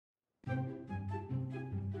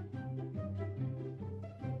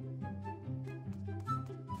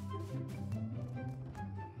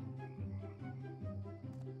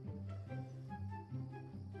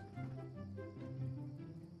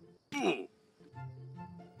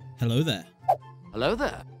Hello there. Hello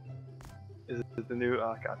there. Is it the new?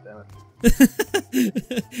 Oh, god damn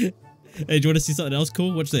Hey, do you want to see something else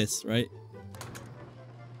cool? Watch this, right?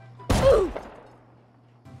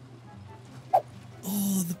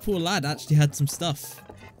 Oh, the poor lad actually had some stuff.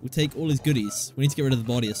 We'll take all his goodies. We need to get rid of the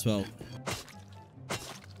body as well.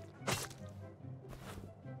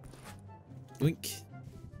 Wink.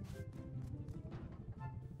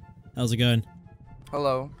 How's it going?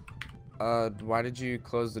 Hello. Why did you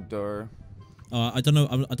close the door? Oh, I don't know.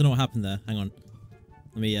 I don't know what happened there. Hang on.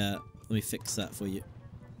 Let me fix that for you.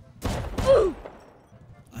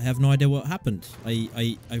 I have no idea what happened.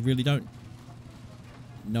 I really don't.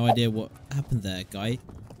 No idea what happened there, guy.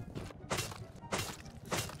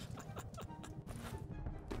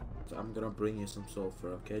 So I'm gonna bring you some sulfur,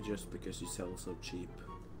 okay? Just because you sell so cheap.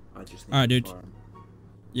 I just need Alright, dude. farm.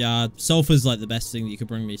 Yeah, sulfur's like the best thing that you could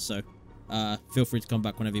bring me, so feel free to come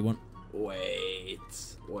back whenever you want. Wait,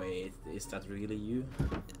 is that really you?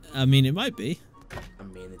 I mean, it might be. I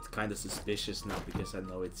mean, it's kind of suspicious now because I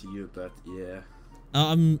know it's you, but yeah.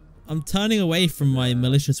 I'm turning away from my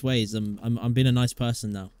malicious ways. I'm being a nice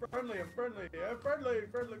person now. Friendly, I'm friendly, yeah, friendly.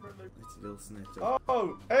 It's Wilson.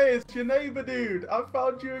 Oh, hey, it's your neighbor, dude. I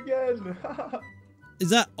found you again. Is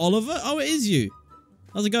that Oliver? Oh, it is you.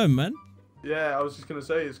 How's it going, man? Yeah, I was just gonna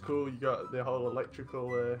say it's cool. You got the whole electrical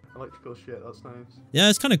shit. That's nice. Yeah,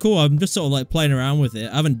 it's kind of cool. I'm just sort of like playing around with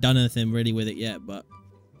it. I haven't done anything really with it yet, but.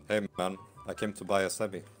 Hey man, I came to buy a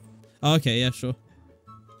semi. Oh, okay, yeah, sure.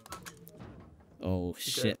 Oh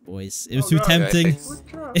shit, boys! It was too no. tempting.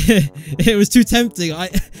 It was too tempting.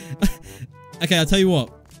 Okay, I'll tell you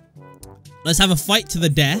what. Let's have a fight to the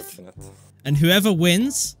death, and whoever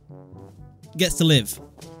wins gets to live.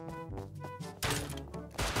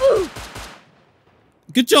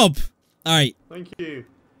 Good job. All right. Thank you.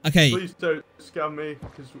 Okay. Please don't scam me,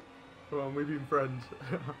 because come on, we've been friends.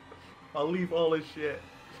 I'll leave all this shit.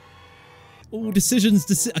 All decisions.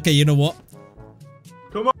 Okay, you know what?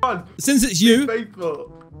 Come on. Since it's you, Be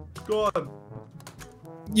faithful. Go on.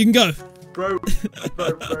 you can go. Bro.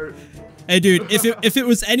 Hey, dude. If it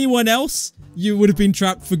was anyone else, you would have been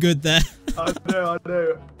trapped for good there. I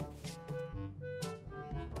know.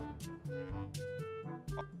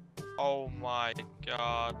 Oh my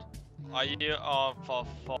god. Are you on, for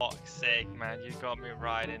fuck's sake, man? You got me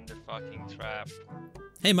right in the fucking trap.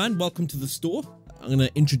 Hey, man. Welcome to the store. I'm gonna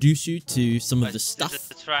introduce you to some of the This stuff. is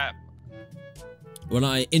the trap. When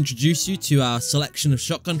I introduce you to our selection of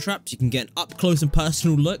shotgun traps, you can get an up-close and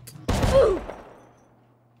personal look.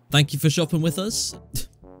 Thank you for shopping with us.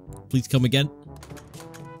 Please come again.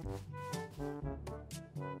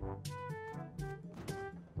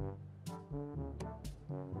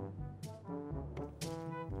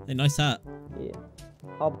 Hey, nice hat. Yeah.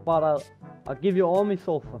 How about I'll give you all my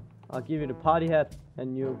sulfur. I'll give you the party hat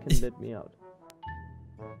and you can let me out.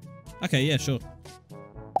 Okay, yeah, sure.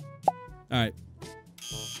 Alright.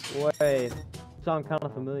 Wait. Sound kind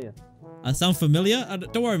of familiar. I sound familiar?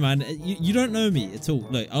 Don't worry, man. You don't know me at all.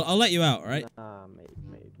 Look, I'll let you out, alright? Nah,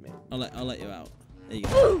 mate. I'll let you out. There you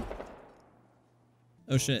go.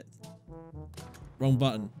 Oh shit. Wrong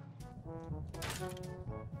button.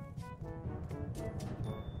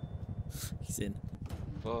 He's in.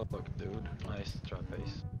 Fuck, dude. Nice trap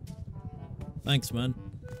base. Thanks, man.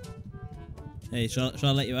 Hey, shall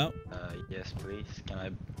I let you out? Yes, please. Can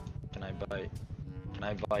I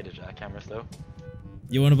buy the jackhammers though?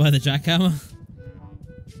 You want to buy the jackhammer?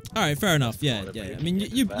 All right, fair enough. Yeah. I mean,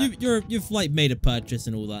 you've like made a purchase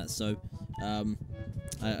and all that, so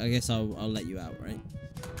I guess I'll let you out, right?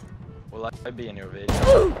 Will I be in your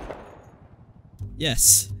video?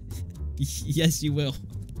 Yes. Yes, you will.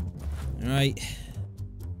 All right.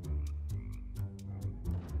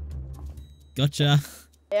 Gotcha.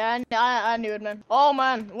 Yeah, I knew it, man. Oh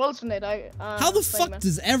man, Wilson, How the fuck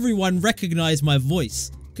does everyone recognize my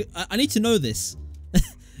voice? I need to know this.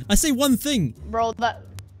 I say one thing. Bro, that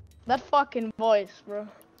fucking voice, bro.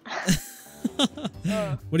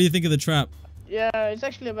 What do you think of the trap? Yeah, it's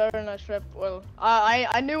actually a very nice trap. Well,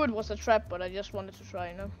 I knew it was a trap, but I just wanted to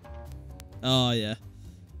try, you know. Oh yeah.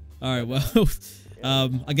 All right. Well,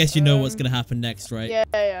 I guess you know what's gonna happen next, right? Yeah,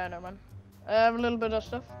 I know, man. I have a little bit of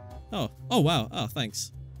stuff. Oh wow. Oh,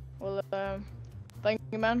 thanks. Well, thank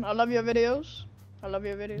you, man. I love your videos.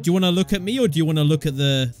 Do you want to look at me or do you want to look at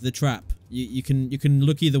the trap? You can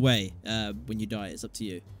look either way. When you die, it's up to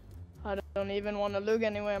you. I don't even want to look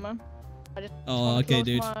anywhere, man. I just oh, want to okay, close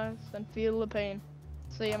dude. my eyes and feel the pain.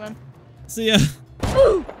 See ya, man. See ya.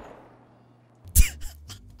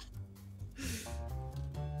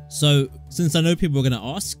 So, since I know people are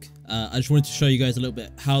gonna ask, I just wanted to show you guys a little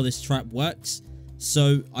bit how this trap works.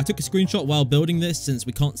 So I took a screenshot while building this since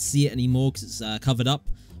we can't see it anymore because it's covered up.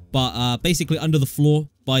 But basically under the floor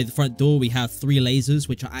by the front door we have 3 lasers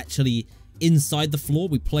which are actually inside the floor.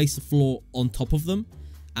 We place the floor on top of them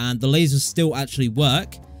and the lasers still actually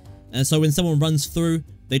work. And so when someone runs through,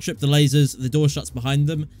 they trip the lasers, the door shuts behind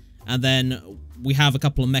them, and then we have a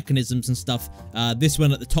couple of mechanisms and stuff. This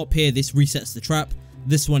one at the top here, this resets the trap.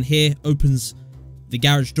 This one here opens the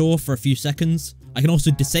garage door for a few seconds. I can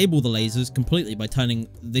also disable the lasers completely by turning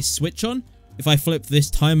this switch on. If I flip this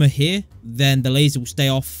timer here, then the laser will stay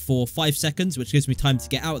off for 5 seconds, which gives me time to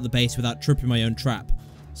get out of the base without tripping my own trap.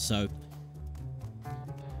 So...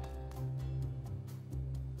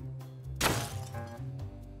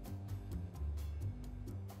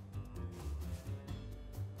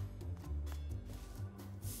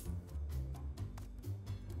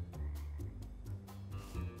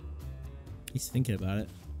 he's thinking about it.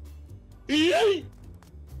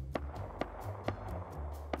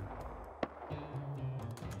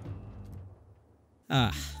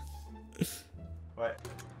 Ah. Wait.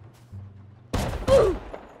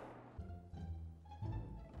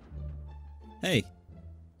 Hey.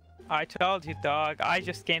 I told you, dog. I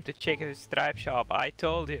just came to check his trap shop. I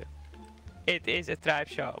told you. It is a trap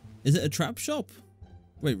shop. Is it a trap shop?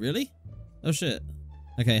 Wait, really? Oh shit.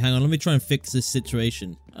 Okay, hang on. Let me try and fix this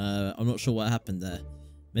situation. I'm not sure what happened there.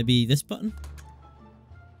 Maybe this button?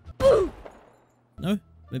 No?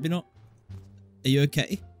 Maybe not. Are you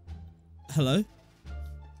okay? Hello?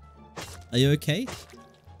 Are you okay?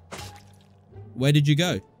 Where did you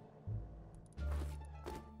go?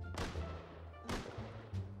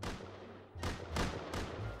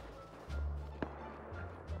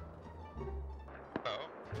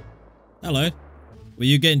 Hello. Were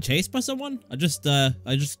you getting chased by someone? I just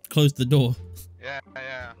closed the door. Yeah,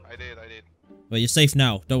 I did. Well, you're safe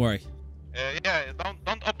now. Don't worry. Yeah,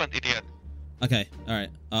 don't open it yet. Okay, alright.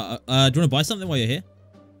 Do you want to buy something while you're here?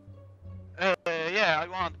 Yeah, I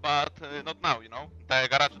want, but not now, you know? The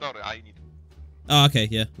garage door I need. Oh, okay,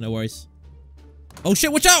 yeah, no worries. Oh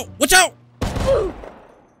shit, watch out! Watch out!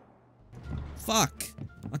 Fuck.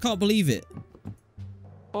 I can't believe it.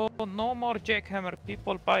 Oh, no more jackhammer.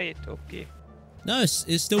 People buy it, okay. No,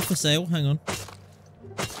 it's still for sale. Hang on.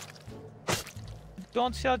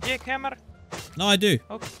 Don't sell jackhammer? No, I do.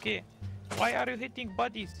 Okay. Why are you hitting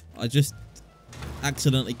bodies? I just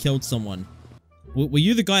accidentally killed someone. Were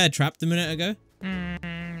you the guy I trapped a minute ago?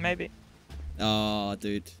 Maybe. Oh,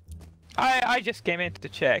 dude. I just came in to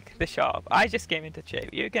check the shop. I just came in to check.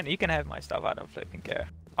 You can have my stuff. I don't flipping care.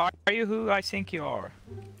 Are you who I think you are?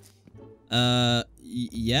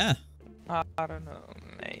 Yeah. I don't know,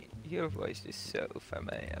 mate. Your voice is so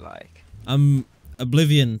familiar, like. I'm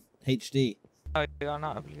Oblivion HD. Oh, you're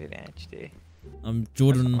not Oblivion HD. I'm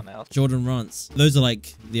Jordan Rants. Those are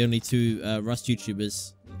like the only 2 Rust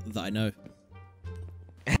YouTubers that I know.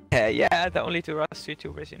 Yeah, the only 2 Rust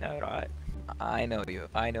YouTubers you know, right? I know you.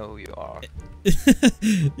 I know who you are.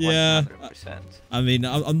 Yeah. 100%. I mean,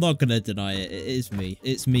 I'm not gonna deny it. It is me.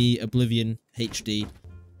 It's me, Oblivion HD.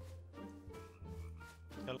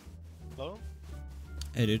 Hello?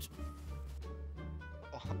 Hey, dude.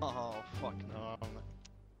 Oh, fuck no.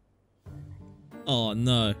 Oh,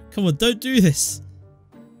 no. Come on, don't do this.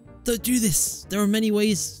 Don't do this. There are many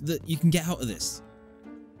ways that you can get out of this.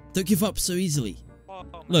 Don't give up so easily. Oh,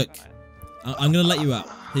 look, I'm gonna let you out.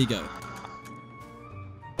 Here you go.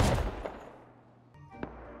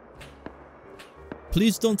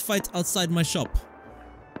 Please don't fight outside my shop.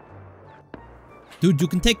 Dude, you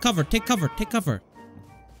can take cover. Take cover. Take cover.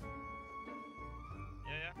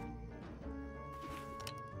 Yeah.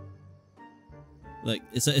 Look,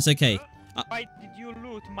 it's okay. Why did you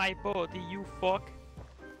loot my body, you fuck?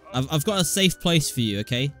 I've got a safe place for you,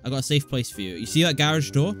 okay? I got a safe place for you. You see that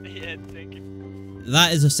garage door? Yeah, thank you.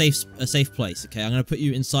 That is a safe place, okay? I'm gonna put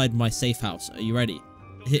you inside my safe house. Are you ready?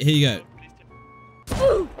 Here you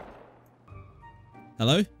go.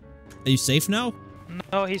 Hello? Are you safe now?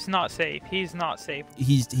 No, he's not safe. He's not safe.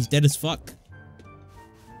 He's dead as fuck.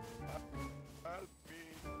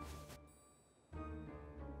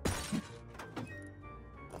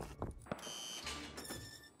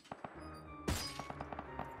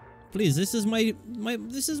 Please, this is my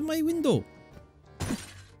window.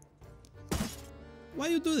 Why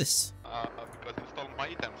you do this? Because you stole my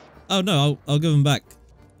items. Oh no, I'll give them back.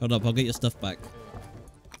 Hold up, I'll get your stuff back.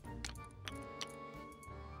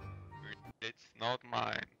 It's not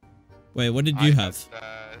mine. Wait, what did you have?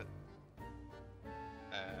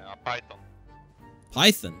 A python.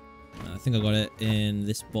 Python? I think I got it in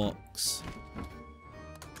this box.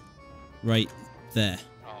 Right there.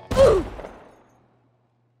 Oh.